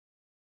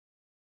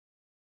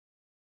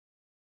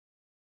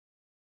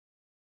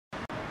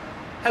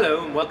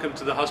Hello and welcome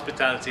to the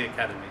Hospitality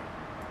Academy.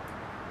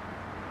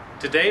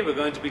 Today we're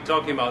going to be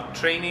talking about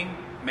training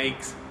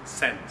makes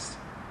sense.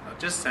 Not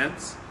just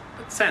sense,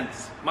 but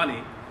sense,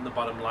 money on the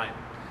bottom line.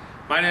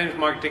 My name is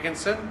Mark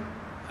Dickinson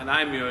and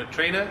I'm your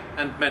trainer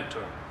and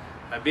mentor.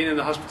 I've been in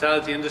the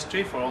hospitality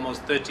industry for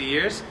almost 30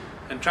 years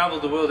and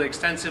traveled the world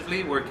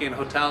extensively, working in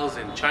hotels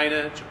in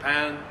China,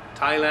 Japan,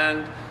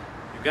 Thailand,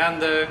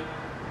 Uganda,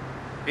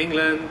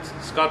 England,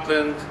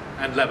 Scotland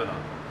and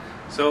Lebanon.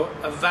 So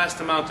a vast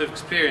amount of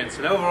experience,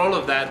 and over all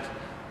of that,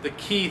 the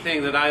key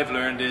thing that I've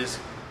learned is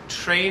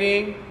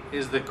training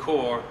is the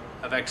core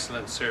of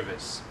excellent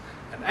service.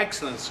 And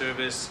excellent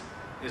service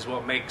is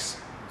what makes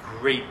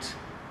great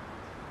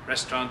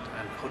restaurant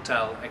and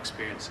hotel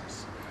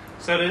experiences.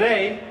 So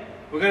today,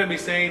 we're going to be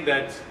saying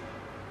that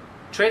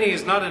training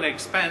is not an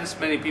expense.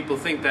 Many people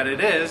think that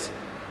it is,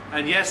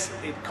 and yes,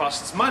 it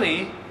costs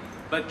money,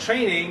 but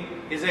training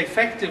is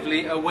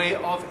effectively a way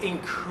of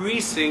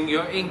increasing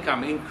your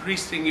income,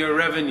 increasing your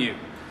revenue.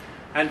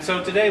 And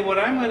so today what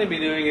I'm going to be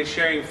doing is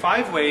sharing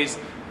 5 ways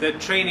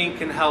that training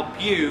can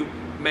help you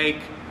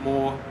make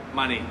more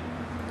money.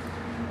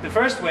 The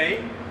first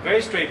way,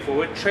 very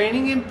straightforward,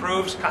 training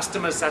improves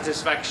customer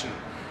satisfaction.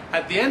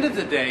 At the end of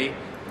the day,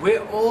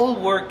 we're all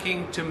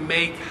working to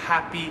make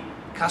happy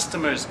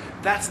customers.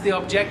 That's the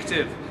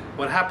objective.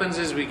 What happens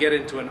is we get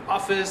into an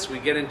office, we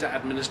get into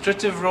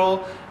administrative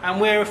role, and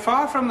we're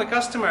far from the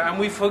customer, and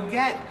we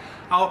forget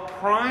our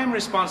prime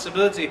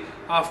responsibility,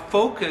 our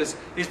focus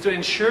is to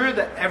ensure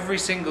that every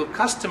single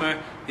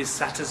customer is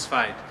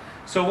satisfied.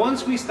 So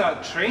once we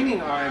start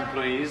training our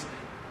employees,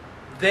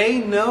 they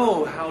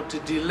know how to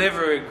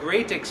deliver a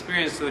great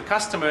experience to the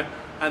customer,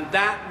 and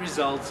that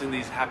results in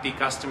these happy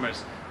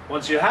customers.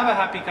 Once you have a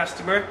happy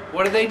customer,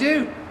 what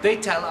do? They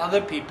tell other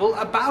people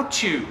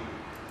about you.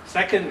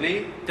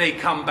 Secondly, they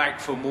come back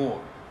for more.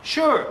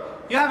 Sure,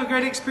 you have a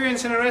great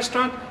experience in a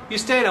restaurant, you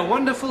stay in a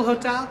wonderful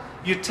hotel,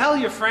 you tell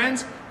your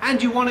friends,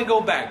 and you want to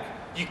go back.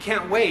 You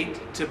can't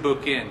wait to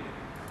book in.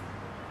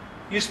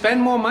 You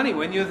spend more money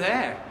when you're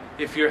there.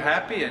 If you're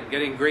happy and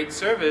getting great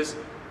service,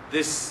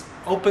 this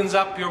opens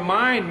up your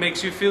mind,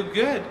 makes you feel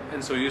good,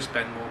 and so you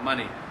spend more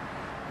money.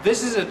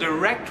 This is a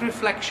direct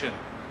reflection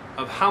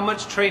of how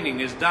much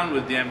training is done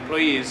with the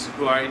employees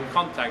who are in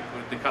contact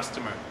with the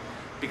customer.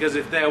 Because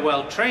if they're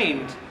well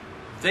trained,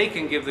 they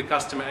can give the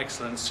customer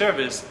excellent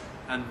service,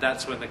 and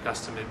that's when the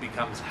customer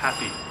becomes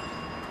happy.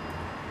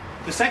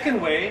 The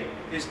second way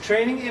is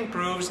training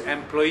improves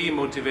employee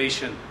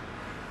motivation.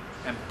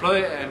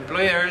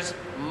 Employers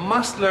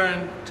must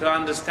learn to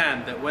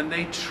understand that when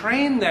they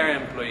train their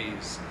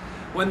employees,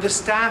 when the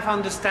staff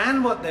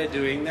understand what they're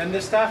doing, then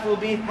the staff will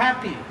be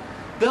happy.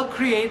 They'll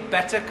create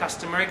better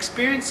customer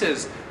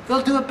experiences.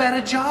 They'll do a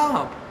better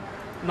job.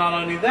 Not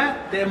only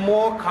that, they're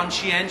more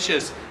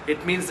conscientious.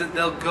 It means that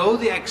they'll go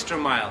the extra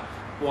mile.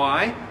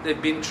 Why?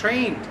 They've been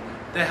trained.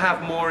 They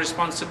have more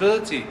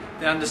responsibility.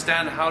 They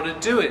understand how to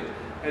do it.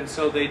 And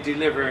so they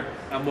deliver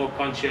a more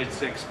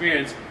conscientious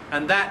experience.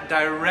 And that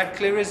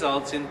directly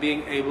results in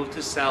being able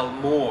to sell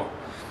more.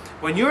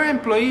 When your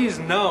employees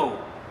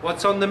know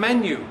what's on the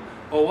menu,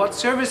 or what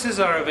services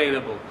are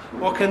available,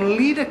 or can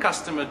lead a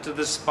customer to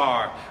the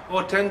spa,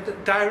 or can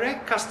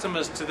direct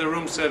customers to the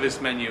room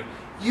service menu,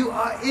 you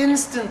are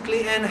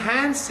instantly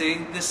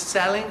enhancing the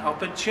selling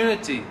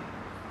opportunity.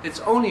 It's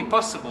only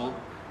possible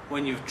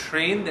when you've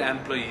trained the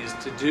employees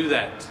to do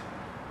that.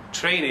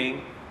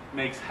 Training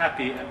makes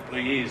happy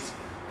employees.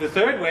 The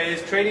third way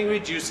is training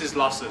reduces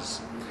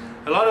losses.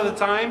 A lot of the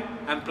time,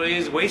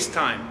 employees waste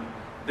time.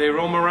 They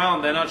roam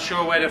around, they're not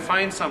sure where to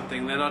find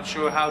something, they're not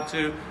sure how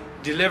to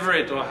deliver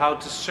it, or how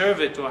to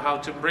serve it, or how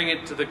to bring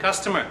it to the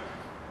customer.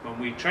 When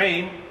we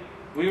train,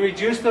 we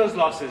reduce those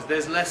losses.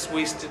 There's less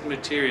wasted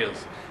materials.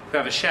 If you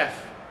have a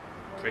chef,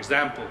 for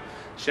example,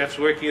 chef's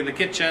working in the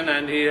kitchen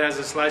and he has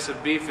a slice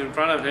of beef in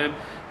front of him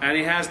and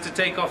he has to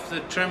take off the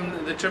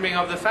trimming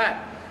of the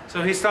fat.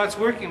 So he starts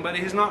working, but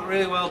he's not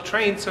really well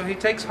trained, so he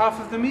takes half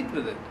of the meat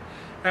with it.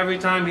 Every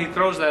time he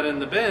throws that in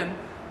the bin,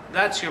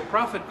 that's your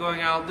profit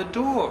going out the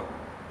door.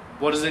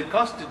 What does it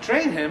cost to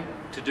train him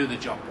to do the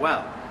job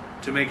well?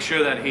 To make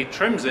sure that he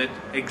trims it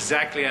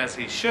exactly as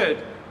he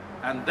should,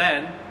 and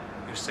then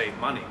you save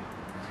money.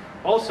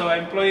 Also,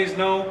 employees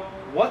know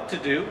what to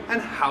do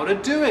and how to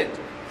do it.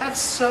 That's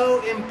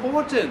so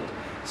important.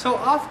 So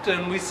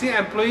often we see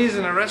employees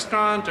in a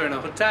restaurant or in a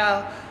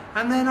hotel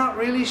and they're not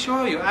really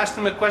sure. You ask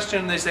them a question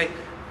and they say,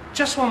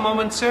 "Just one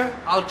moment, sir,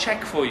 I'll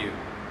check for you."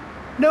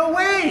 No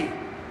way!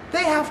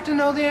 They have to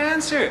know the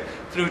answer.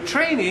 Through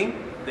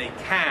training, they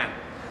can.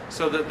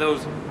 So that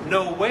those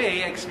no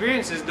way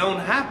experiences don't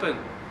happen.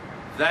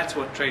 That's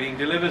what training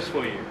delivers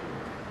for you.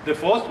 The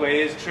fourth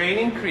way is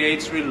training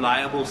creates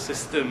reliable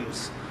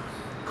systems.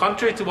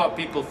 Contrary to what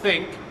people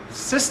think,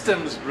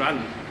 systems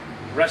run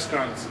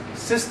restaurants,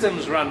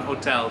 systems run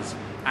hotels,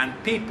 and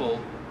people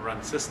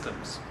run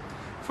systems.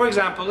 For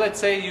example, let's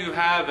say you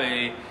have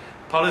a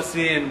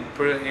policy in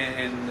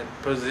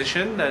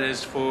position that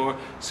is for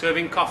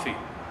serving coffee,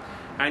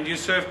 and you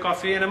serve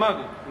coffee in a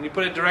mug, and you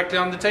put it directly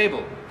on the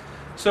table.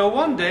 So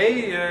one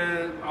day,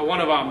 one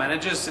of our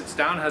managers sits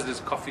down, has his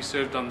coffee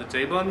served on the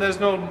table, and there's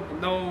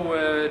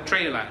no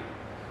tray line.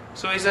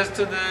 So he says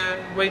to the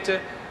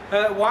waiter,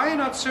 why are you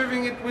not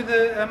serving it with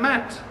a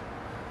mat?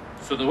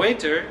 So the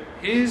waiter,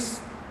 he's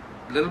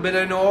a little bit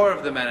in awe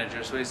of the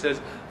manager, so he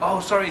says, oh,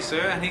 sorry sir,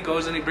 and he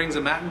goes and he brings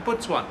a mat and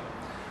puts one.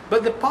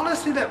 But the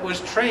policy that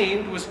was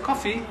trained was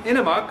coffee in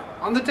a mug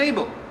on the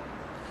table.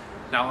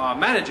 Now our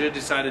manager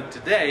decided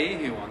today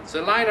he wants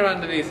a liner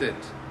underneath it.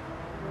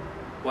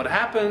 What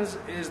happens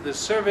is the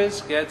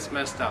service gets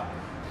messed up.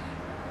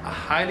 A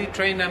highly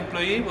trained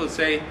employee will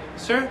say,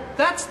 sir,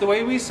 that's the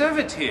way we serve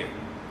it here.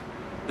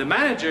 The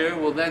manager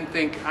will then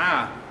think,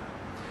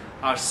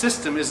 our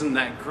system isn't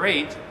that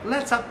great,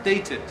 let's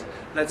update it,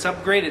 let's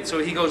upgrade it. So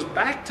he goes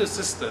back to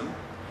system,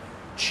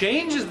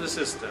 changes the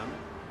system,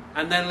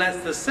 and then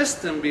lets the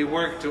system be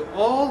worked to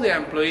all the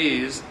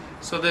employees,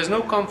 so there's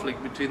no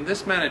conflict between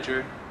this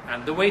manager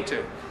and the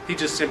waiter. He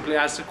just simply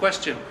asks a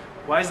question,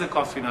 why is the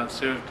coffee not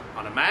served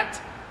on a mat?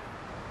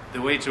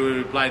 The waiter will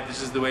reply,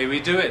 this is the way we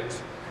do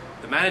it.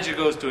 The manager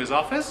goes to his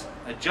office,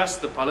 adjusts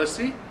the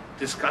policy,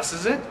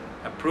 discusses it,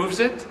 approves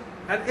it,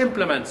 and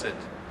implements it.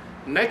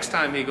 Next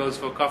time he goes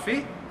for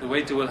coffee, the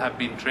waiter will have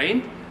been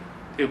trained.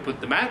 He'll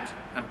put the mat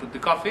and put the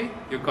coffee,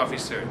 your coffee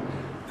served.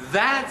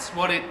 That's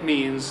what it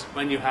means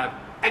when you have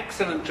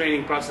excellent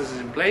training processes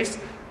in place.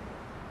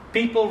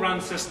 People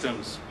run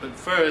systems, but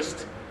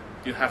first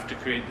you have to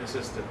create the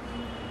system.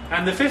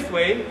 And the fifth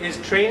way is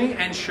training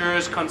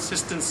ensures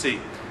consistency.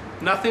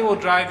 Nothing will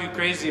drive you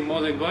crazy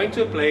more than going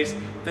to a place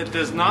that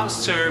does not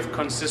serve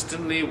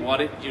consistently what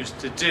it used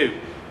to do.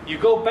 You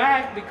go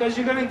back because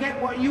you're going to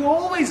get what you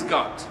always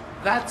got.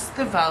 That's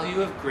the value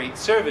of great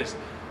service.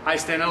 I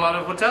stay in a lot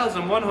of hotels.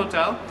 In one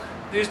hotel,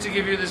 they used to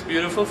give you this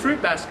beautiful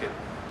fruit basket.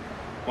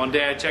 One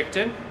day I checked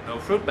in, no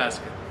fruit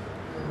basket.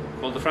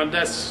 Called the front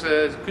desk,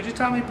 could you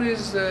tell me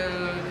please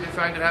if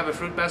I could have a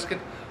fruit basket?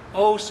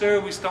 Oh sir,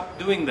 we stopped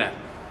doing that.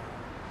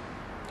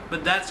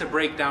 But that's a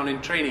breakdown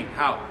in training.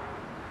 How?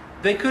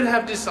 They could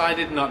have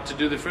decided not to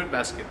do the fruit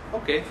basket.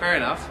 Okay, fair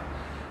enough.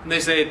 And they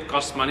say it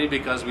costs money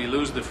because we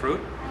lose the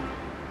fruit.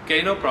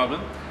 Okay, no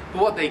problem.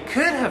 But what they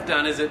could have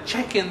done is at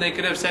check-in they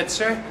could have said,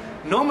 sir,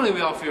 normally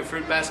we offer you a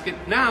fruit basket.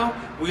 Now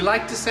we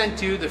like to send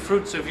to you the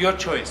fruits of your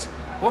choice.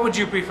 What would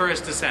you prefer us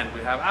to send?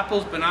 We have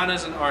apples,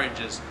 bananas, and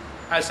oranges.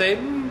 I say,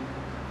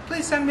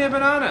 please send me a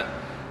banana.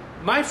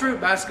 My fruit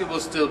basket will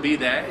still be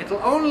there.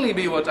 It'll only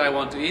be what I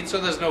want to eat,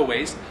 so there's no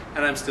waste,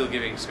 and I'm still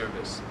giving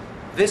service.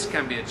 This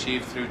can be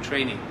achieved through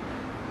training,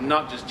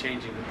 not just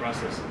changing the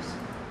processes.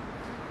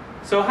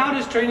 So how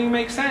does training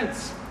make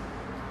sense?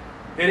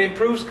 It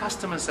improves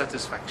customer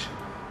satisfaction.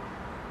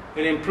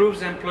 It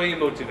improves employee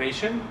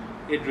motivation.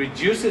 It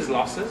reduces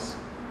losses.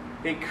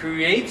 It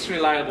creates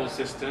reliable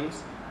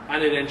systems,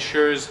 and it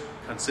ensures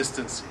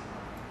consistency.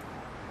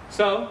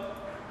 So,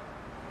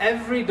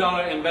 every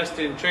dollar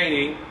invested in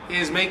training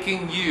is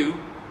making you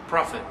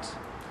profit.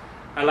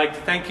 I'd like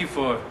to thank you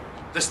for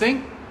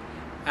listening,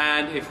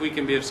 and if we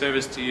can be of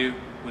service to you,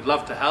 we'd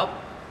love to help.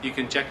 You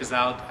can check us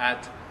out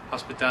at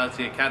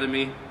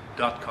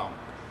hospitalityacademy.com.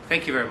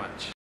 Thank you very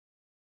much.